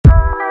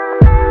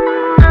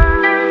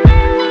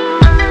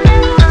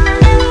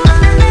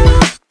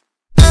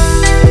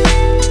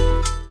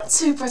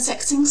to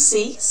Protecting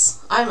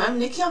Seas. I'm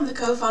Nikki, I'm the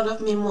co-founder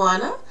of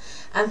Mimoana,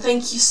 and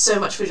thank you so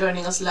much for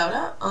joining us,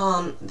 Laura,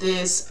 on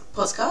this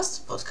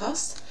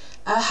podcast.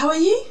 How are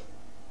you?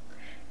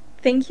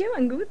 Thank you,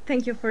 I'm good.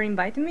 Thank you for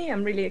inviting me.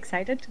 I'm really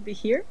excited to be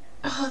here.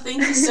 Oh,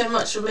 thank you so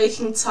much for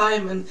making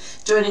time and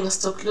joining us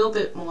to talk a little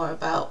bit more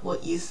about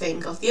what you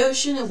think of the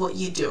ocean and what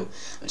you do,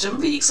 which I'm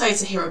really excited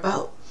to hear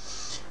about.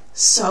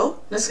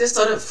 So, let's get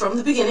started from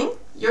the beginning.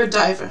 You're a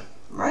diver,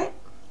 right?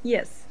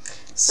 Yes.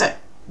 So,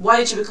 why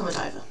did you become a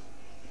diver?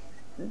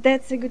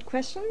 That's a good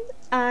question.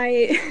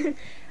 I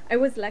I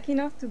was lucky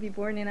enough to be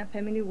born in a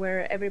family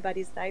where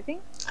everybody's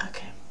diving.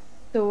 Okay.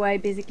 So I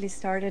basically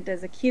started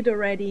as a kid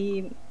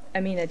already. I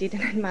mean, I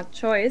didn't have much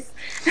choice.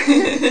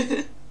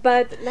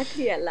 But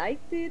luckily I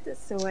liked it,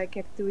 so I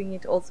kept doing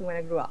it also when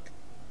I grew up.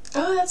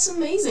 Oh, that's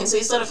amazing. So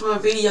you started from a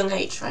really young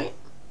age, right?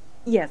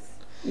 Yes,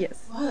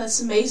 yes. Wow, that's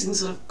amazing.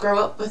 Sort of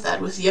grow up with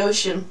that, with the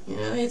ocean. You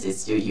know,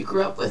 it's you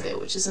grew up with it,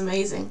 which is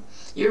amazing.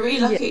 You're really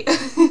lucky.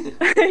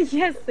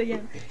 Yes,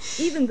 again.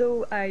 Even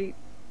though I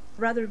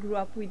rather grew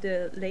up with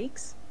the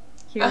lakes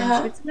here in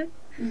Switzerland.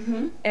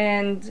 Mm-hmm.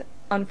 And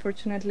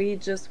unfortunately,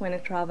 just when I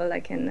travel, I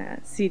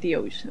can see the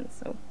ocean.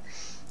 So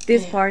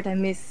this part I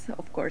miss,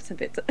 of course, a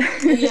bit.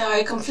 Yeah,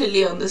 I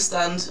completely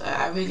understand.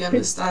 I really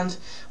understand.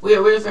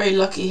 We're very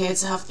lucky here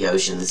to have the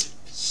ocean, this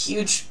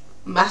huge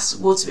mass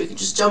of water we can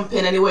just jump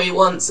in anywhere you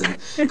want and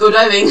go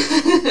diving.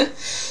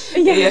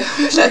 Yeah,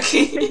 we're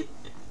lucky.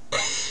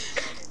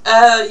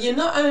 You're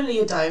not only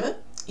a diver,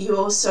 you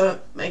also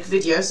make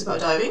videos about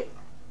diving,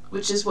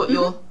 which is what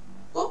you're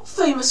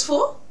famous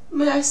for,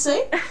 may I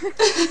say?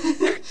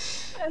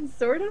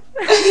 Sort of.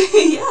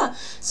 Yeah.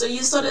 So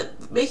you started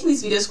making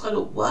these videos quite a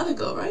while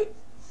ago, right?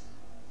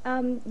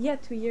 Yeah,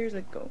 2 years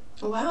ago.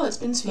 Wow, it's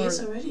been 2 years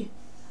already.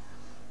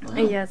 Wow.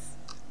 Yes.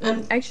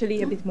 And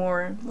actually a bit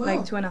more,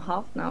 like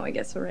 2.5 now, I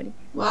guess, already.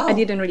 Wow. I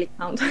didn't really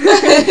count. But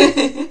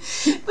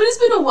it's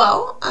been a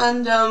while,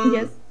 and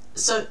yes.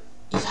 So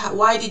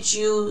why did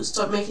you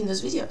start making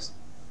those videos?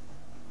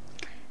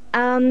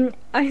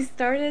 I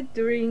started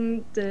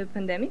during the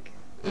pandemic,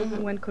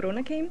 when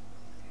Corona came.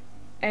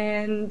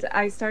 And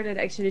I started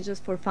actually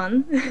just for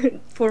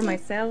fun, for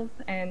myself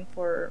and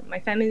for my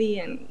family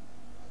and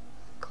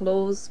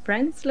close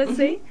friends, let's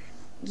say,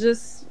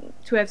 just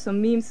to have some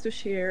memes to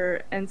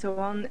share and so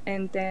on.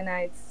 And then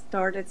I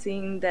started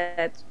seeing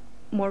that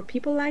more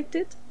people liked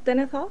it than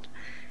I thought.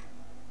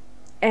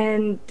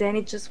 And then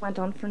it just went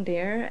on from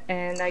there,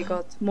 and I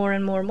got more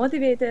and more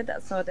motivated. I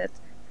saw that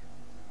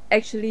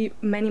actually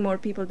many more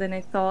people than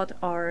I thought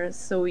are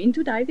so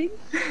into diving.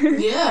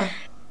 Yeah.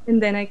 And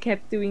then I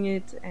kept doing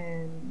it,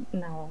 and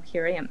now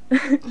here I am.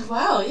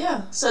 Wow,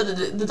 yeah. So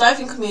the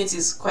diving community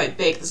is quite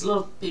big. There's a lot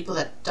of people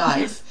that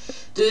dive.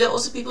 Do there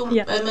also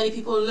many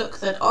people look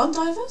that aren't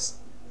divers?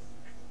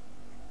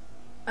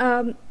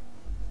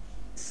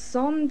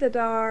 Some that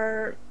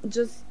are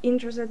just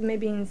interested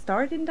maybe in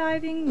starting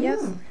diving,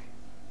 yes.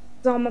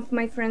 Some of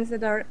my friends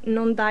that are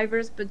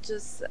non-divers but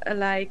just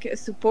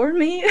support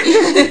me.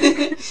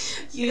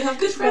 You have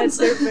good friends.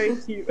 But they're very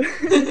few.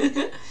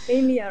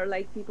 Mainly are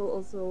people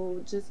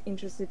also just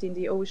interested in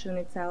the ocean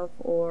itself,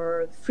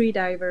 or free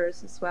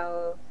divers as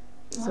well.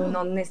 Wow. So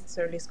not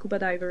necessarily scuba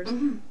divers,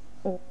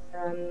 or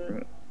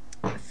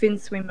fin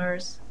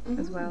swimmers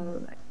as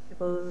well.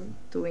 People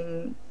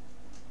doing,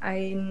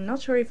 I'm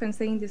not sure if I'm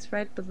saying this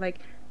right, but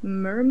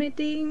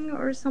mermaiding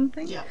or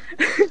something. Yeah.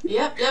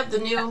 Yep. The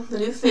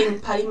new thing,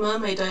 Paddy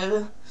Mermaid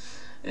diver.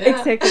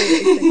 Yeah.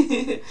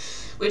 Exactly.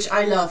 Which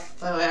I love,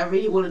 by the way. I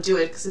really want to do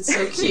it because it's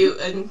so cute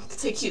and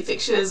take cute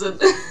pictures, and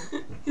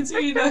it's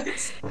really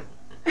nice.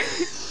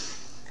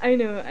 I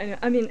know.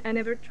 I mean, I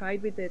never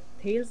tried with the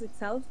tails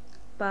itself,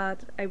 but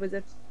I was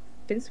a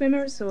fin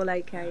swimmer, so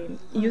I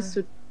used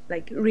to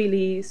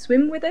really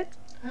swim with it,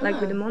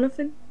 with the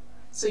monofin.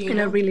 So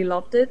I really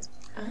loved it.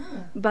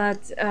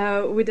 But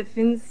with the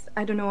fins,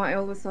 I don't know, I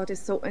always thought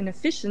it's so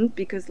inefficient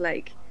because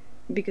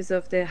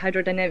of the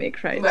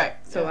hydrodynamic, right? Right.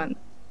 So I'm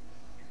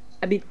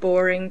a bit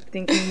boring,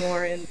 thinking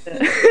more in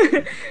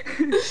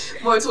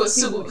more towards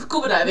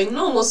scuba diving,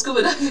 normal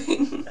scuba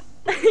diving.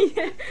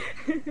 Yeah.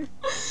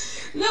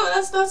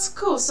 No, that's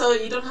cool. So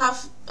you don't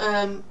have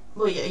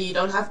you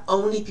don't have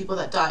only people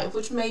that dive,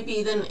 which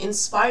maybe then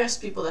inspires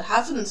people that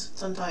haven't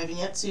done diving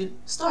yet to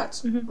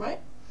start, right?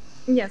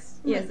 Yes,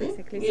 Maybe.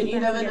 exactly. You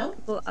never know.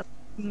 People ask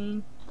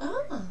me,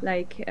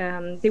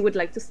 they would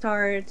like to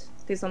start.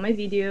 They saw my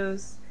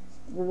videos.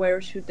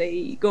 Where should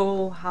they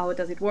go? How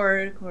does it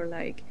work? Or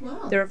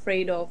they're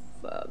afraid of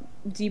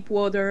deep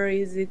water.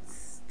 Is it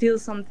still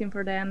something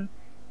for them?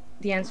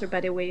 The answer, by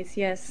the way, is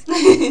yes.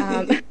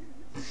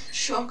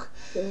 Shock.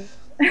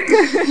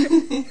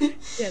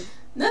 Yes.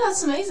 No,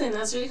 that's amazing.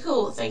 That's really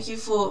cool. Thank you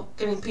for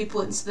getting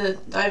people into the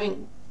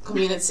diving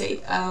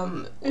community.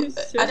 I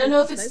don't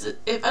know if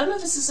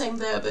it's the same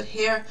there, but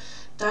here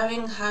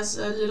diving has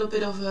a little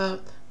bit of a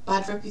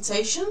bad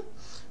reputation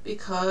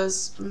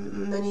because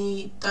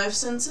many dive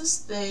centers,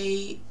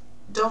 they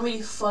don't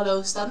really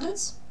follow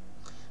standards,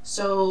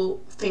 so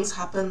things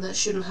happen that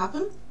shouldn't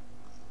happen.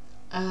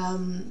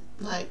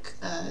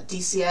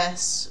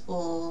 DCS,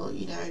 or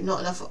not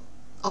enough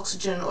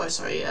oxygen, or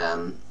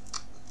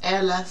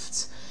air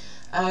left.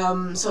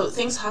 So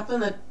things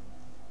happen that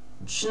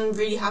shouldn't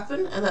really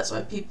happen, and that's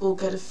why people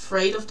get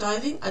afraid of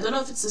diving. I don't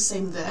know if it's the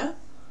same there.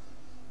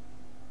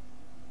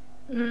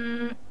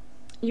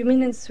 You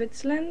mean in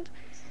Switzerland?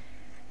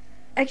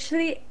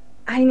 Actually,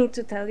 I need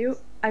to tell you,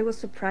 I was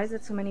surprised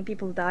that so many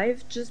people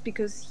dive, just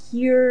because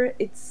here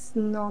it's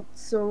not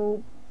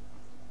so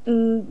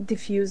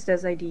diffused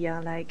as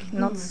idea. Like,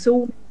 not so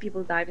many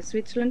people dive in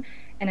Switzerland,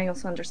 and I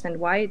also understand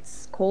why.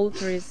 It's cold,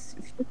 there is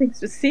a few things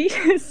to see,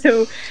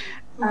 so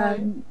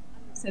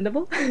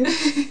understandable.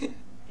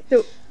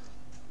 So,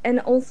 and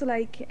also,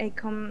 like, I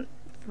come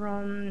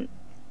from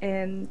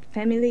a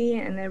family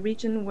and a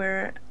region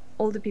where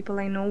all the people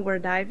I know were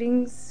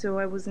diving, so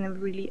I was never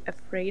really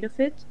afraid of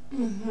it.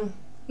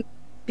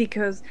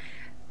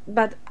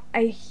 But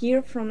I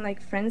hear from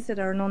like friends that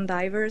are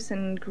non-divers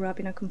and grew up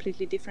in a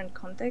completely different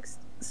context.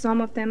 Some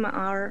of them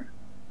are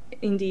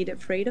indeed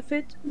afraid of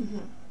it,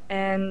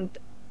 and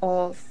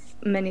of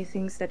many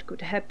things that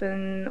could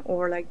happen,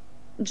 or like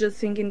just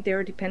thinking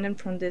they're dependent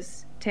from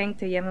this tank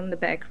they have on the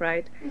back,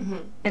 right?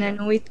 And I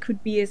know it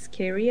could be a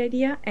scary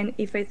idea, and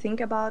if I think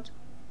about,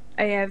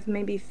 I have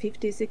maybe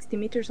 50-60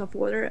 meters of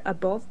water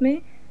above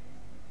me,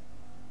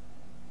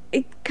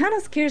 it kind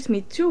of scares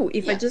me too,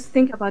 if I just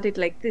think about it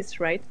like this,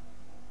 right?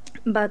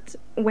 But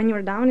when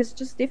you're down, it's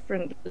just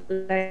different.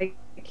 Like,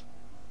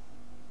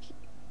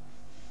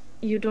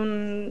 you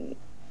don't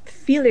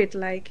feel it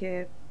like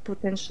a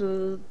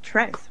potential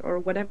threat or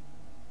whatever.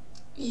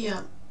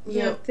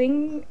 Your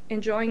thing,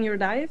 enjoying your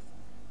dive,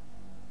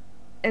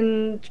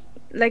 and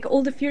like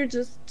all the fear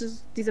just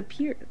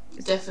disappears.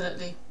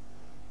 Definitely.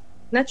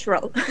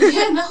 Natural.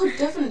 No,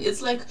 definitely.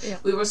 It's like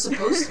we were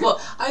supposed to,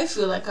 well, I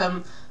feel like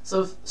I'm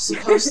sort of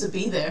supposed to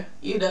be there,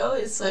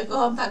 It's like,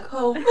 oh, I'm back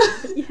home.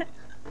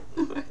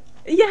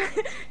 Yeah,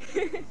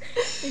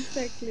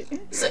 exactly.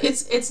 So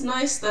it's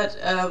nice that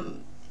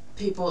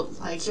people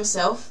like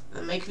yourself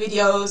make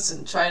videos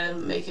and try to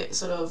make it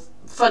sort of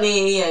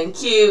funny and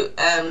cute,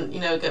 and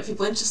get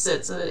people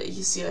interested, so that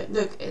you see, like,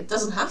 look, it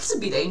doesn't have to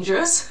be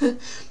dangerous.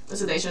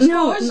 It's a dangerous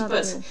sport,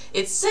 but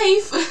it's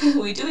safe.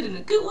 We do it in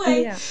a good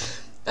way.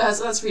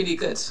 So that's really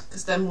good,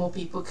 because then more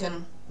people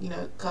can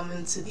come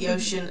into the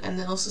ocean, and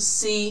then also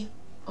see,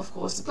 of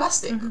course, the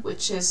plastic,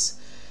 which is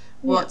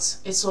what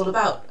it's all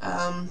about,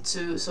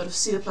 to sort of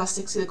see the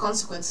plastic, see the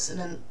consequences, and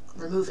then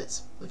remove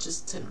it, which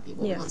is typically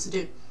what we want to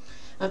do.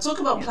 Now, talk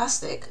about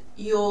plastic.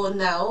 You're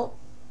now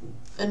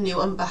a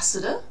new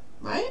ambassador,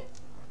 right?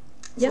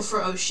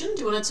 For ocean.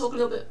 Do you want to talk a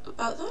little bit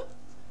about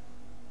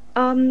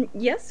that?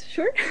 Yes,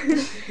 sure.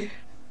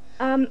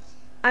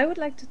 I would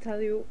like to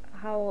tell you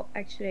how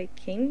actually I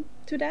came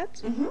to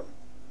that,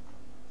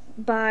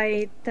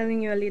 by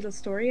telling you a little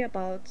story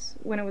about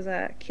when I was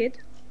a kid.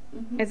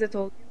 As I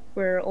told you,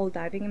 we're all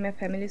diving in my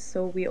family,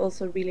 so we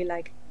also really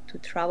like to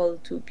travel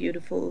to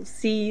beautiful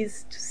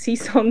seas to see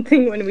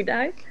something when we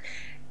dive.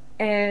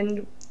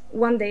 And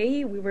one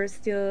day, we were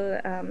still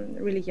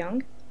really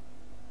young.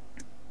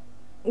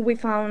 We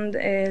found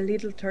a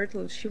little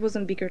turtle. She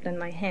wasn't bigger than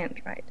my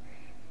hand, right?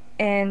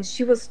 And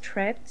she was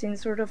trapped in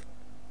sort of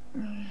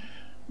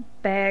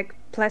bag,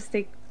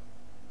 plastic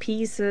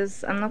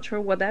pieces, I'm not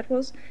sure what that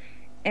was,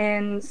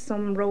 and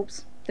some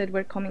ropes that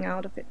were coming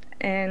out of it.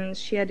 And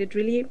she had it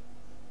really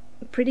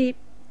pretty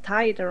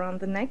tight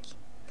around the neck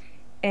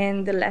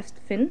and the left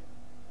fin.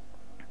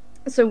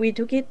 So we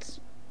took it,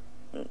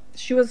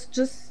 she was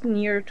just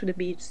near to the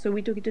beach, so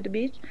we took it to the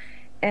beach,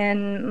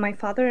 and my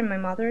father and my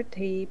mother,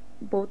 they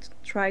both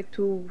tried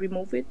to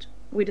remove it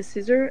with a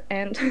scissor,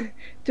 and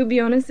to be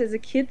honest, as a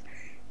kid,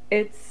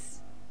 it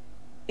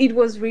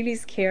was really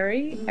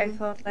scary. I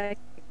thought, like,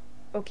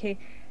 okay,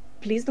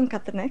 please don't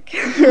cut the neck.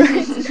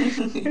 Right?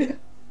 It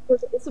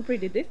was also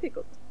pretty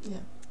difficult.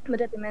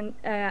 But at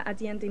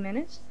the end, they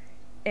managed,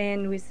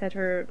 and we set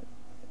her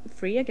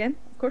free again,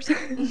 of course. I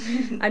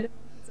don't know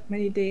how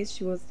many days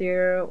she was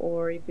there,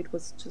 or if it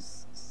was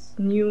just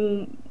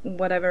new,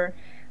 whatever.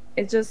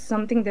 It's just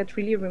something that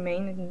really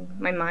remained in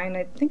my mind.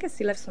 I think I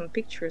still have some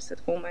pictures at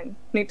home. I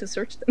need to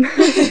search them.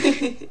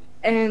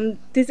 And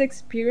this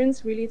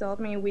experience really taught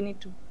me we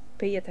need to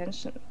pay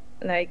attention.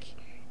 Like,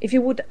 if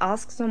you would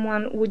ask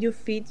someone, would you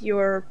feed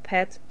your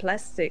pet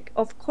plastic?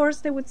 Of course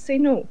they would say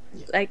no.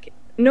 Like,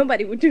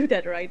 nobody would do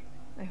that, right?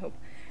 I hope.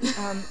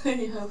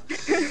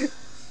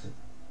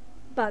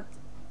 But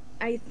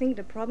I think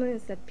the problem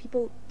is that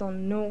people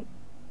don't know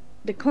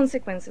the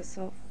consequences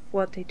of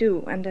what they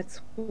do, and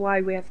that's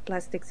why we have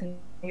plastics in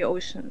the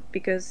ocean,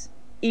 because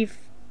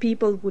if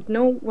people would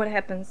know what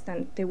happens,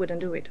 then they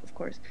wouldn't do it, of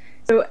course.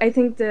 So I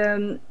think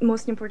the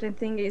most important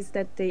thing is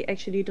that they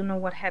actually don't know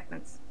what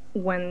happens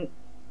when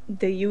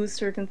they use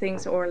certain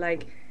things, or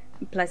like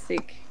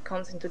plastic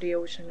comes into the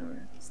ocean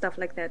or stuff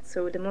like that.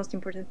 So the most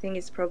important thing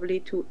is probably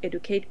to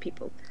educate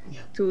people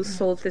to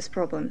solve this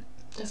problem.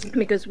 Definitely.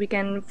 Because we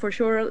can for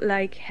sure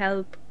like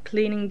help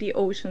cleaning the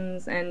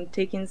oceans and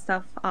taking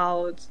stuff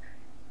out,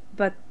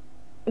 but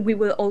we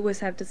will always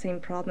have the same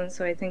problem.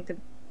 So I think the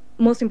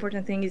most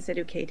important thing is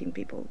educating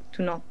people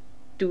to not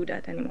do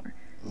that anymore,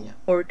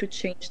 or to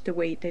change the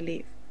way they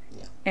live.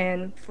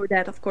 And for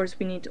that, of course,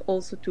 we need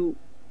also to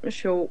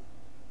show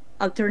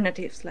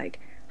alternatives, like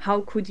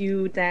how could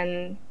you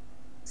then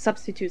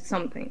substitute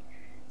something.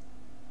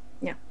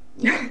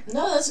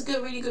 No, that's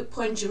a really good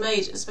point you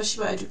made,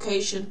 especially about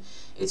education.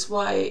 It's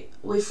why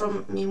we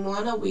from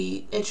Mimoana,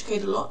 we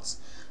educate a lot.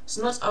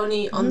 So not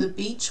only on the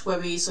beach, where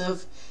we sort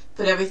of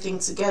put everything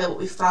together, what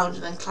we found,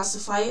 and then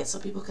classify it so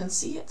people can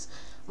see it.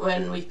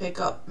 When we pick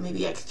up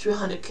maybe like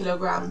 300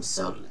 kilograms,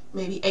 so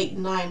maybe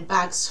 8-9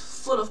 bags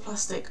full of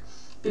plastic,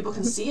 people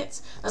can see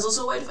it. That's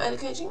also a way of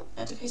educating.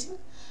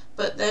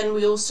 But then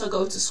we also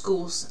go to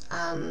schools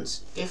and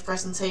give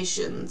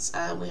presentations,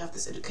 and we have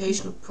this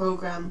educational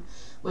program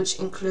which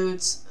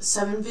includes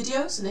 7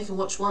 videos, and they can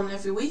watch one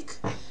every week,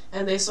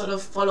 and they sort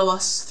of follow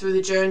us through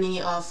the journey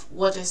of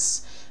what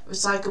is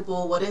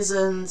recyclable, what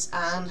isn't,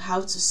 and how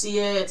to see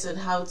it, and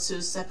how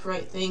to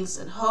separate things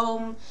at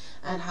home,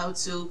 and how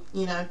to,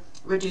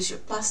 reduce your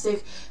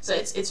plastic. So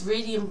it's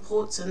really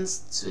important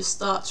to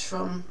start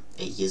from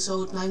 8 years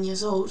old, 9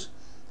 years old,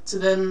 to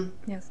then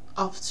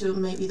up to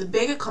maybe the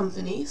bigger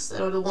companies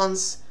that are the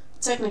ones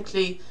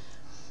technically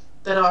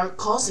that are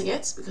causing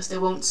it, because they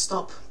won't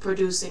stop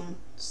producing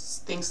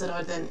things that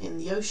are then in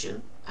the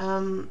ocean,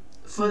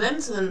 for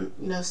them to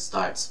then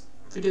start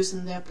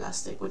reducing their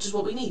plastic, which is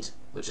what we need,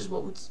 which is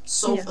what would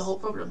solve the whole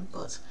problem,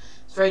 but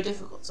it's very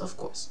difficult, of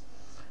course.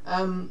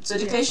 So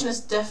education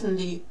is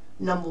definitely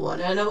number one,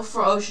 and I know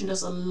For Ocean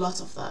does a lot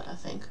of that, I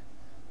think.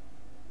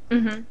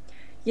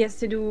 Yes,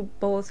 they do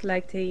both.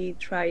 Like they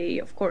try,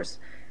 of course,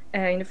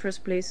 in the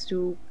first place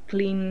to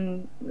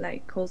clean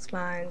like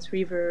coastlines,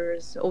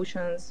 rivers,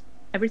 oceans,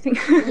 everything.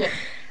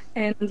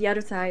 And the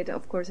other side,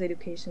 of course,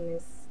 education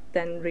is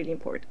then really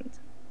important.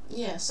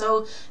 Yeah,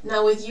 so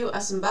now with you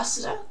as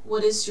ambassador,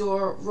 what is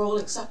your role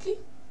exactly?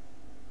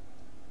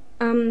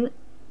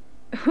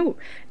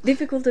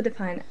 Difficult to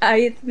define.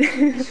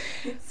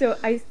 So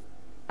I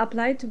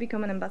applied to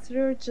become an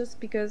ambassador just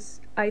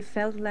because I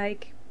felt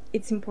like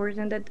it's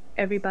important that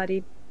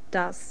everybody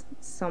does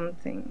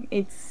something.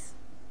 It's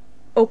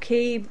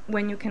okay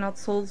when you cannot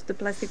solve the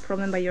plastic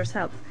problem by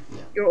yourself.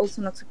 You're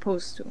also not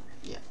supposed to.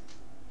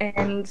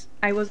 And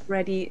I was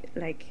ready,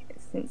 like,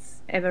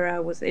 since ever I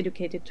was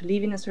educated to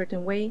live in a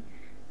certain way,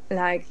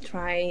 like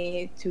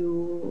try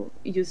to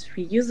use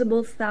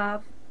reusable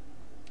stuff,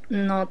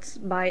 not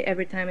buy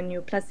every time a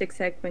new plastic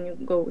sack when you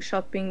go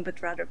shopping,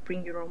 but rather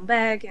bring your own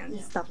bag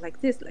and stuff like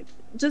this, like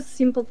just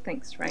simple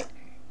things, right?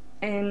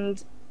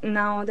 And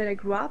now that I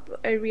grew up,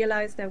 I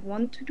realized I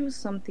want to do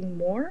something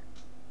more.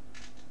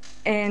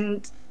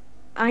 And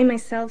I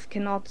myself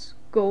cannot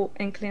go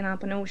and clean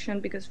up an ocean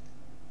because,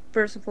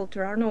 first of all,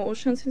 there are no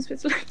oceans in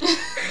Switzerland.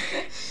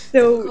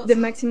 So the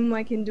maximum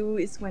I can do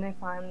is when I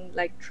find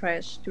like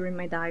trash during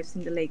my dives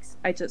in the lakes,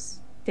 I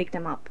just take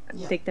them up,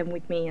 take them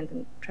with me, and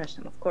then trash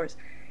them, of course.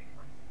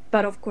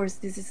 But of course,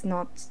 this is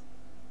not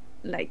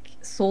like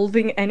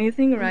solving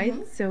anything, right?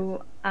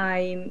 So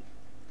I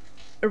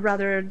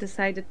rather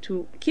decided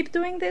to keep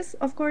doing this,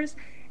 of course,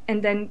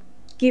 and then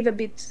give a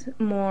bit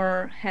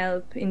more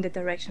help in the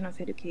direction of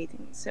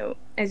educating. So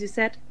as you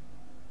said,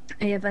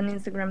 I have an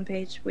Instagram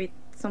page with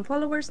some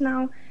followers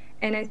now,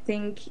 and I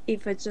think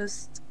if I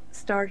just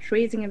start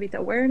raising a bit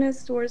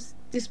awareness towards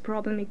this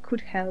problem, it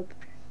could help.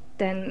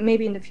 Then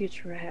maybe in the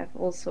future I have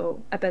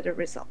also a better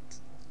result.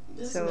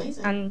 That's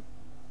amazing. And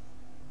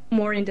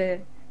more in the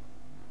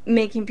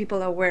making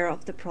people aware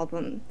of the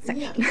problem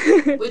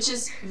section. Which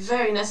is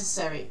very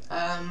necessary,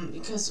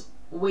 because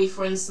we,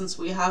 for instance,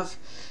 we have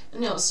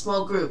a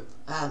small group.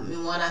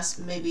 One has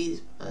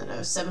maybe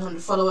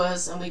 700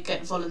 followers, and we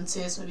get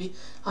volunteers, maybe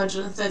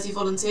 130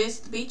 volunteers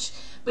at the beach,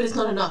 but it's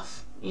not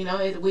enough.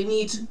 We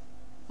need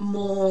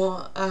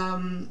more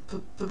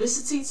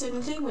publicity.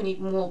 Technically, we need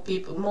more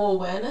people, more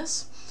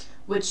awareness,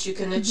 which you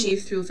can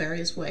achieve through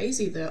various ways,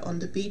 either on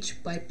the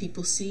beach by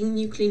people seeing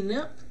you cleaning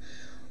up,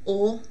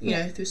 or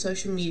through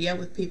social media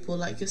with people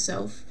like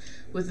yourself,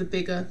 with a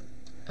bigger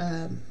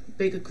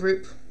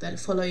group that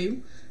follow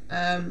you,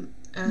 and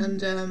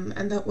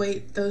that way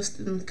those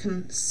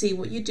can see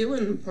what you do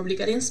and probably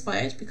get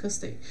inspired, because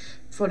they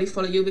probably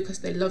follow you because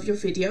they love your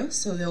videos,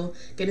 so they'll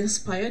get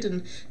inspired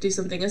and do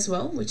something as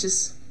well, which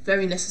is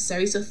very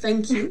necessary. So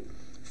thank you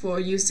for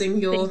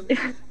using your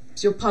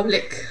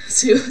public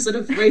to sort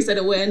of raise that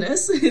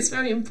awareness. It's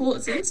very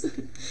important.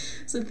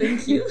 So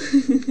thank you.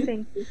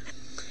 Thank you.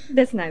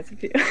 That's nice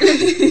of you.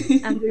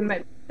 I'm doing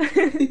my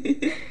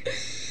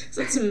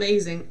So it's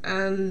amazing.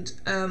 And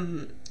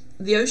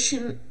the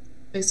ocean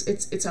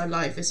it's our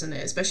life, isn't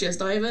it? Especially as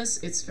divers,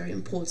 it's very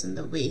important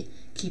that we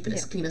keep it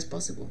as clean as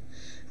possible.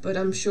 But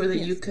I'm sure that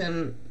you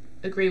can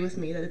agree with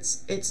me that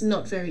it's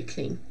not very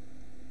clean.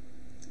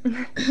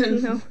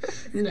 No.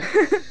 No.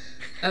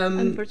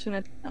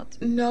 Unfortunately not.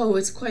 No,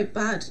 it's quite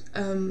bad.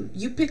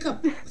 You pick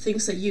up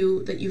things that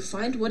you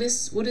find. What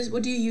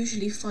do you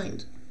usually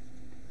find?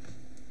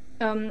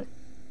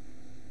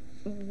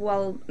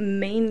 Well,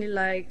 mainly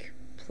like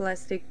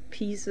plastic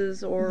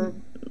pieces or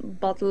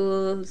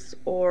bottles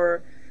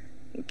or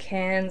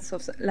cans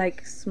of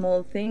like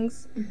small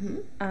things,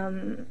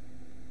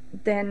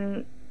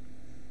 then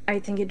I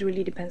think it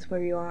really depends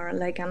where you are.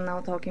 Like I'm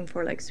now talking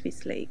for like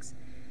Swiss lakes.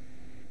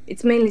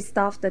 It's mainly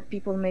stuff that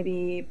people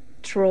maybe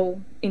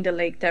throw in the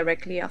lake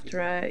directly after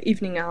a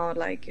evening out,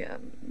 like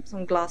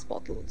some glass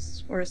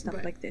bottles or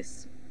stuff like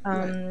this.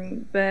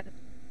 But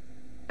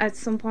at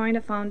some point I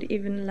found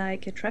even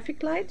like a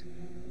traffic light.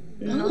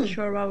 Not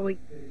sure how we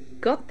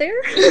got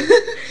there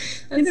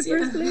in the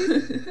first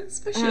place. That's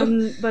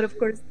special. But of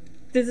course,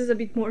 this is a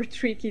bit more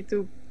tricky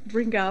to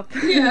bring up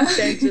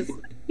than just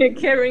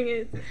carrying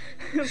it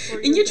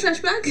in your trash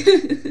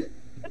bag.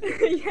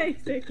 Yeah,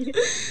 exactly.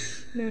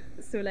 No,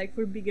 so like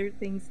for bigger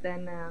things,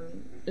 then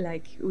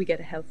like we get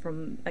help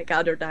from like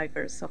other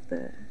divers of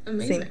the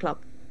same club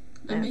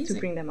to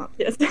bring them up.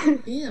 Yes.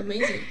 Yeah,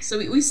 amazing. So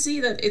we see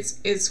that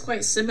it's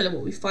quite similar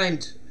what we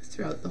find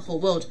throughout the whole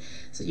world.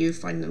 So you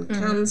find them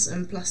cans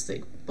and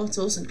plastic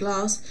bottles and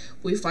glass.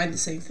 We find the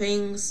same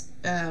things.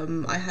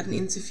 I had an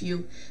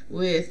interview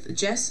with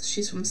Jess.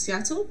 She's from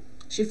Seattle.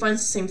 She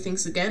finds the same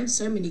things again.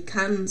 So many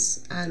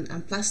cans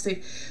and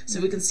plastic. So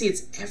we can see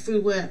it's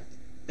everywhere.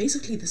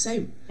 Basically the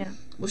same. Yeah.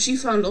 Well, she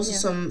found also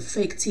some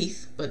fake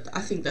teeth, but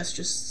I think that's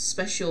just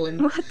special in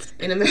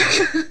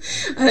America.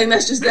 I think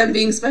that's just them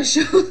being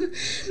special.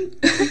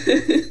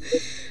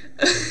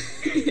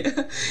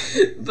 Yeah.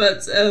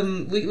 But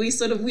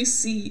we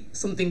see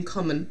something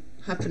common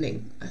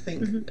happening, I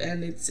think,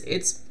 and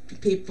it's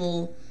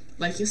people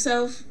like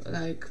yourself,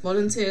 like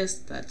volunteers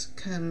that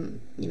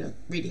can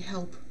really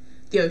help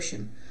the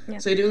ocean. Yeah.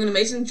 So you're doing an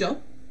amazing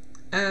job,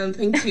 and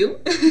thank you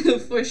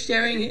for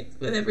sharing it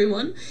with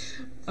everyone.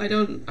 I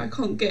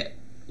can't get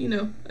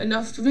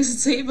enough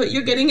publicity, but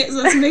you're getting it,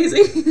 so that's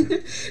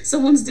amazing.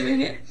 Someone's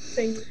doing it.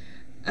 Thank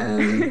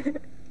you.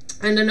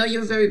 And I know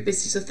you're very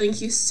busy, so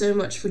thank you so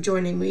much for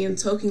joining me and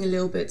talking a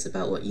little bit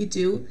about what you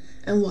do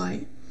and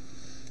why.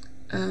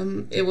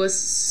 It was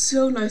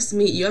so nice to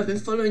meet you. I've been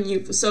following you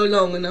for so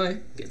long, and I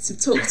get to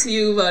talk to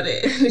you about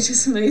it, which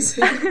is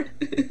amazing.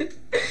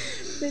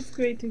 That's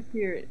great to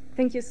hear.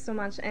 Thank you so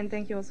much, and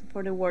thank you also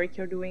for the work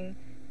you're doing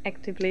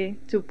actively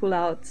to pull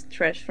out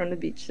trash from the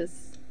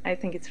beaches. I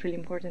think it's really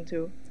important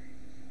too.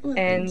 Well,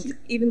 and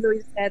even though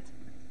you said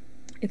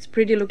it's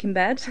pretty looking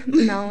bad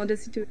now, the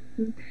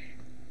situation,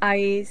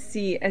 I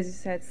see, as you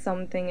said,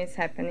 something is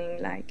happening,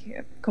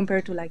 like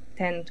compared to like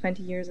 10,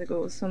 20 years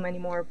ago, so many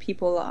more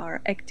people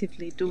are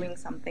actively doing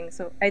something.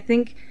 So I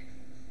think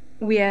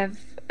we have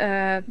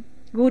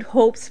good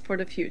hopes for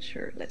the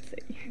future, let's say.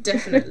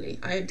 Definitely.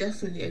 I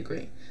definitely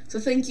agree. So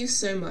thank you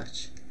so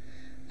much.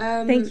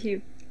 Thank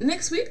you.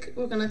 Next week,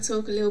 we're going to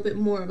talk a little bit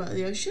more about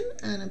the ocean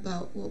and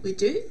about what we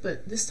do,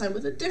 but this time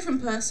with a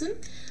different person.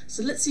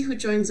 So let's see who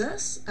joins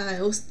us. It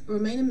will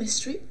remain a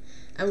mystery,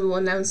 and we will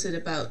announce it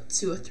about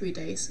 2 or 3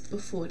 days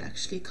before it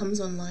actually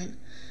comes online.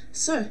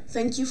 So,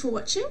 thank you for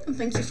watching, and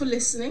thank you for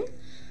listening,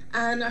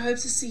 and I hope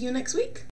to see you next week.